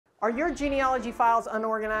Are your genealogy files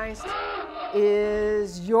unorganized?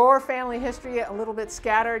 Is your family history a little bit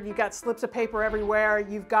scattered? You've got slips of paper everywhere.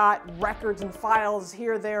 You've got records and files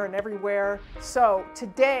here, there, and everywhere. So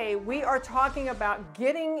today we are talking about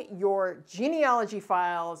getting your genealogy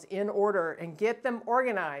files in order and get them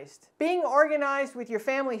organized. Being organized with your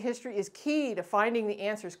family history is key to finding the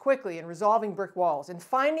answers quickly and resolving brick walls and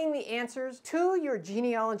finding the answers to your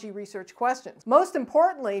genealogy research questions. Most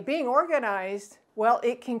importantly, being organized, well,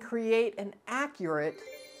 it can create an accurate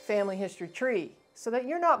family history tree so that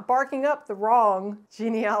you're not barking up the wrong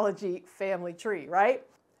genealogy family tree, right?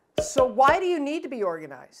 So why do you need to be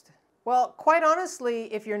organized? Well, quite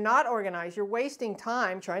honestly, if you're not organized, you're wasting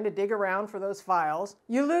time trying to dig around for those files.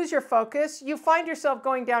 You lose your focus. You find yourself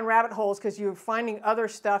going down rabbit holes because you're finding other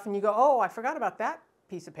stuff and you go, oh, I forgot about that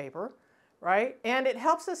piece of paper, right? And it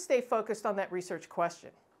helps us stay focused on that research question.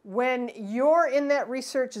 When you're in that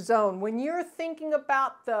research zone, when you're thinking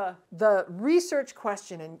about the research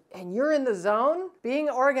question and you're in the zone, being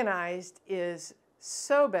organized is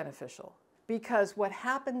so beneficial, because what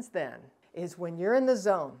happens then is when you're in the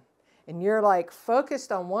zone and you're like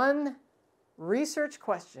focused on one research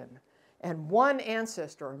question and one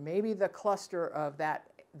ancestor, or maybe the cluster of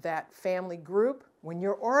that family group, when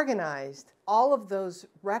you're organized, all of those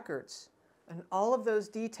records and all of those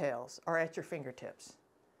details are at your fingertips.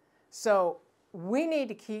 So we need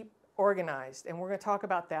to keep organized, and we're going to talk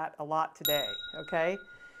about that a lot today, okay?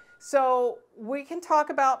 So we can talk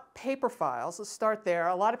about paper files. Let's start there.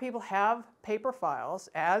 A lot of people have paper files,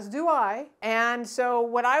 as do I. And so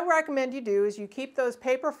what I recommend you do is you keep those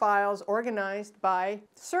paper files organized by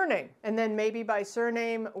surname, and then maybe by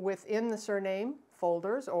surname within the surname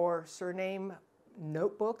folders or surname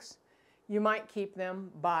notebooks. You might keep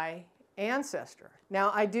them by ancestor.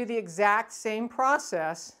 Now, I do the exact same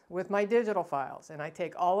process with my digital files, and I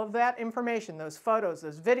take all of that information, those photos,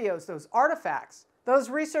 those videos, those artifacts, those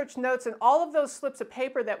research notes, and all of those slips of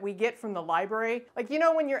paper that we get from the library. Like, you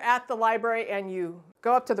know, when you're at the library and you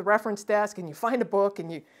go up to the reference desk and you find a book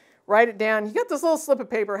and you write it down, you got this little slip of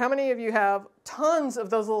paper. How many of you have tons of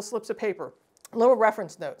those little slips of paper, little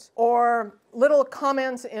reference notes, or little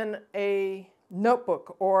comments in a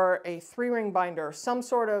notebook or a 3-ring binder, or some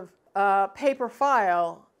sort of paper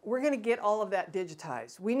file? We're going to get all of that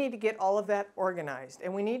digitized. We need to get all of that organized,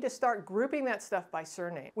 and we need to start grouping that stuff by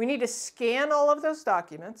surname. We need to scan all of those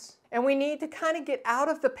documents, and we need to kind of get out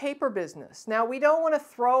of the paper business. Now, we don't want to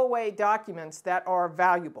throw away documents that are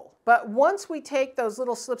valuable, but once we take those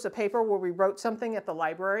little slips of paper where we wrote something at the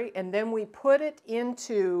library and then we put it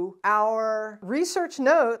into our research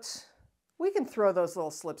notes, we can throw those little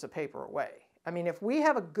slips of paper away. I mean, if we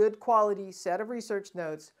have a good quality set of research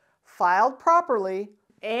notes filed properly,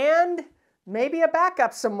 and maybe a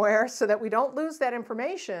backup somewhere so that we don't lose that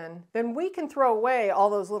information, then we can throw away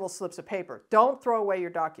all those little slips of paper. Don't throw away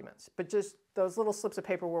your documents, but just those little slips of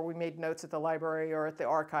paper where we made notes at the library or at the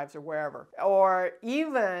archives or wherever. Or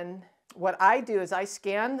even what I do is I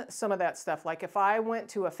scan some of that stuff. Like if I went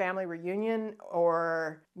to a family reunion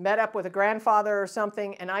or met up with a grandfather or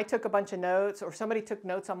something and I took a bunch of notes, or somebody took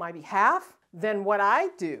notes on my behalf, then what I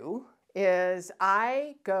do is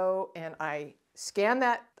I go and I scan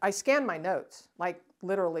my notes, like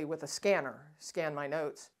literally with a scanner, scan my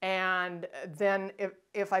notes. And then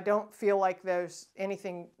if I don't feel like there's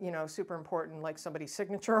anything, you know, super important, like somebody's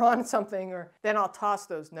signature on something, or then I'll toss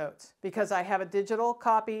those notes, because I have a digital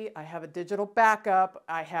copy, I have a digital backup,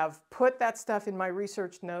 I have put that stuff in my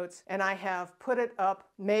research notes, and I have put it up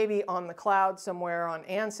maybe on the cloud somewhere on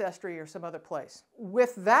Ancestry or some other place.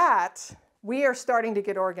 With that, we are starting to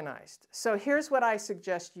get organized. So here's what I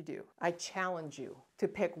suggest you do. I challenge you to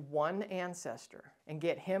pick one ancestor and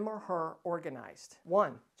get him or her organized.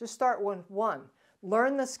 One. Just start with one.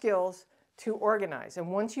 Learn the skills to organize.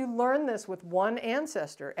 And once you learn this with one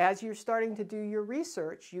ancestor, as you're starting to do your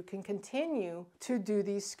research, you can continue to do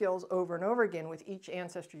these skills over and over again with each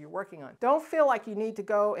ancestor you're working on. Don't feel like you need to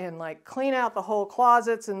go and like clean out the whole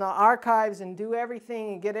closets and the archives and do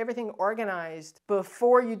everything and get everything organized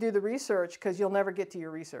before you do the research, because you'll never get to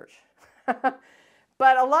your research.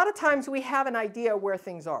 But a lot of times we have an idea where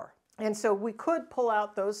things are. And so we could pull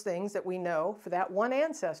out those things that we know for that one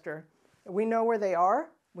ancestor. We know where they are.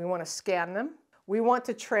 We want to scan them. We want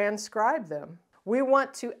to transcribe them. We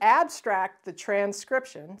want to abstract the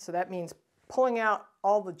transcription. So that means pulling out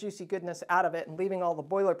all the juicy goodness out of it and leaving all the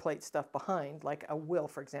boilerplate stuff behind, like a will,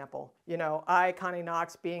 for example. You know, I, Connie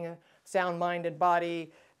Knox, being a sound-minded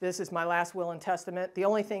body, this is my last will and testament. The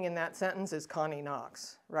only thing in that sentence is Connie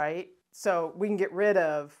Knox, right? So we can get rid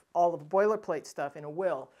of all of the boilerplate stuff in a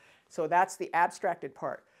will. So that's the abstracted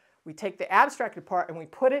part. We take the abstracted part and we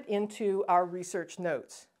put it into our research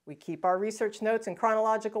notes. We keep our research notes in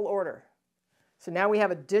chronological order. So now we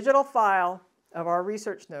have a digital file of our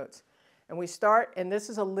research notes. And we start, and this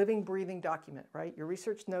is a living, breathing document, right? Your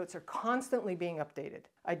research notes are constantly being updated.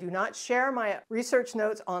 I do not share my research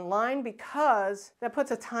notes online because that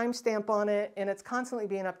puts a timestamp on it and it's constantly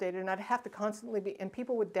being updated, and I'd have to constantly be, and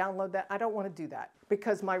people would download that. I don't want to do that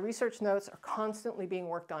because my research notes are constantly being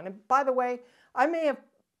worked on. And by the way, I may have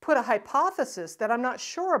put a hypothesis that I'm not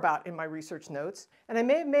sure about in my research notes, and I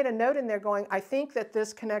may have made a note in there going, I think that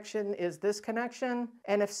this connection is this connection,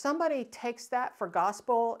 and if somebody takes that for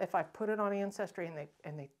gospel, if I put it on Ancestry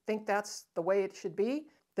and they think that's the way it should be,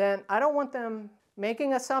 then I don't want them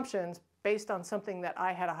making assumptions based on something that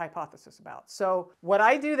I had a hypothesis about. So what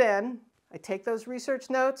I do then, I take those research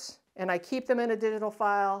notes and I keep them in a digital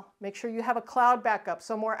file. Make sure you have a cloud backup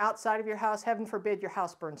somewhere outside of your house. Heaven forbid your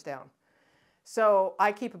house burns down. So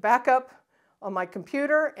I keep a backup on my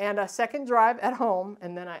computer and a second drive at home,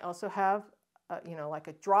 and then I also have, like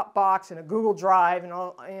a Dropbox and a Google Drive and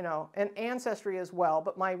all, and Ancestry as well.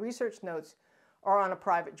 But my research notes are on a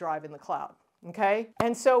private drive in the cloud. Okay,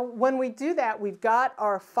 and so when we do that, we've got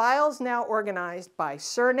our files now organized by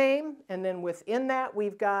surname, and then within that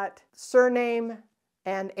we've got surname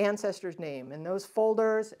and ancestor's name in those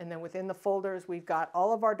folders, and then within the folders we've got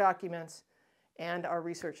all of our documents and our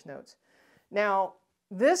research notes. Now,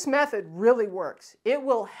 this method really works. It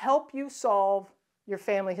will help you solve your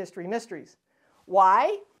family history mysteries.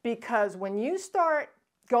 Why? Because when you start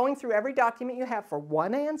going through every document you have for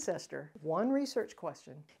one ancestor, one research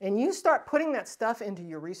question, and you start putting that stuff into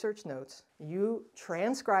your research notes, you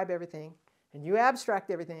transcribe everything, and you abstract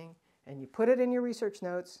everything, and you put it in your research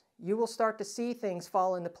notes, you will start to see things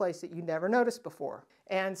fall into place that you never noticed before.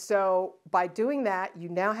 And so by doing that, you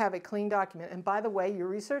now have a clean document. And by the way, your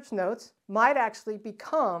research notes might actually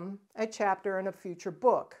become a chapter in a future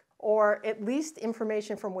book, or at least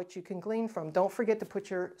information from which you can glean from. Don't forget to put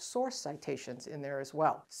your source citations in there as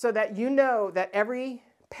well, so that you know that every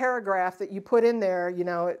paragraph that you put in there,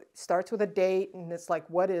 it starts with a date, and it's like,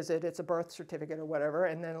 what is it? It's a birth certificate or whatever,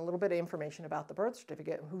 and then a little bit of information about the birth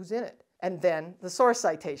certificate and who's in it. And then the source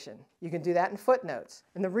citation. You can do that in footnotes.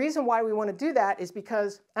 And the reason why we want to do that is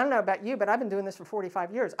because, I don't know about you, but I've been doing this for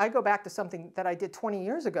 45 years. I go back to something that I did 20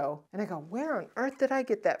 years ago, and I go, where on earth did I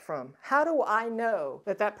get that from? How do I know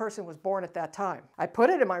that that person was born at that time? I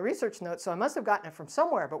put it in my research notes, so I must have gotten it from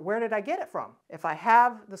somewhere, but where did I get it from? If I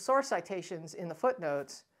have the source citations in the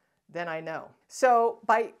footnotes, then I know. So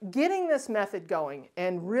by getting this method going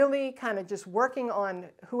and really kind of just working on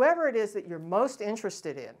whoever it is that you're most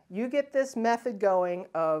interested in, you get this method going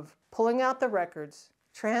of pulling out the records,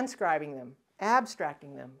 transcribing them,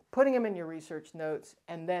 abstracting them, putting them in your research notes,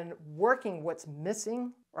 and then working what's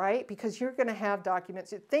missing, right? Because you're going to have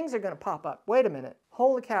documents, things are going to pop up. Wait a minute.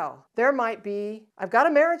 Holy cow. There might be, I've got a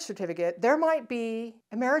marriage certificate. There might be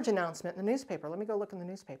a marriage announcement in the newspaper. Let me go look in the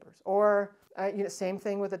newspapers. Or, same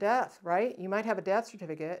thing with a death, right? You might have a death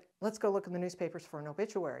certificate. Let's go look in the newspapers for an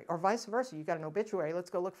obituary. Or vice versa. You got an obituary. Let's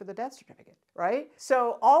go look for the death certificate, right?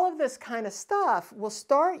 So all of this kind of stuff will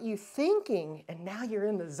start you thinking, and now you're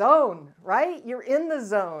in the zone, right? You're in the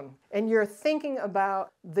zone. And you're thinking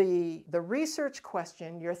about the research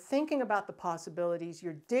question. You're thinking about the possibilities.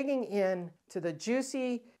 You're digging in to the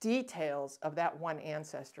juicy details of that one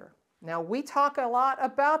ancestor. Now, we talk a lot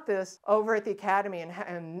about this over at the Academy, and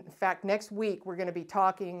in fact, next week we're going to be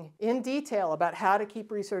talking in detail about how to keep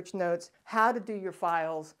research notes, how to do your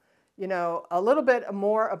files, a little bit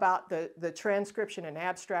more about the transcription and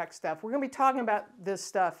abstract stuff. We're going to be talking about this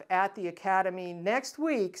stuff at the Academy next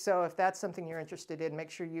week, so if that's something you're interested in, make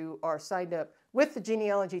sure you are signed up with the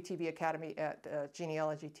Genealogy TV Academy at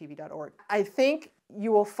genealogytv.org. I think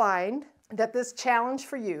you will find that this challenge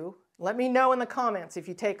for you, let me know in the comments if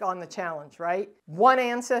you take on the challenge, right? One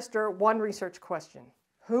ancestor, one research question.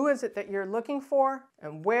 Who is it that you're looking for,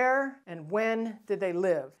 and where and when did they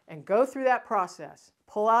live? And go through that process.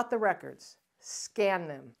 Pull out the records, scan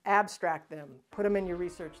them, abstract them, put them in your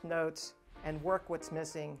research notes, and work what's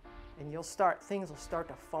missing, and things will start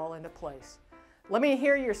to fall into place. Let me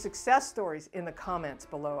hear your success stories in the comments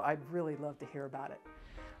below. I'd really love to hear about it.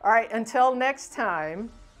 All right, until next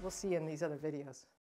time, we'll see you in these other videos.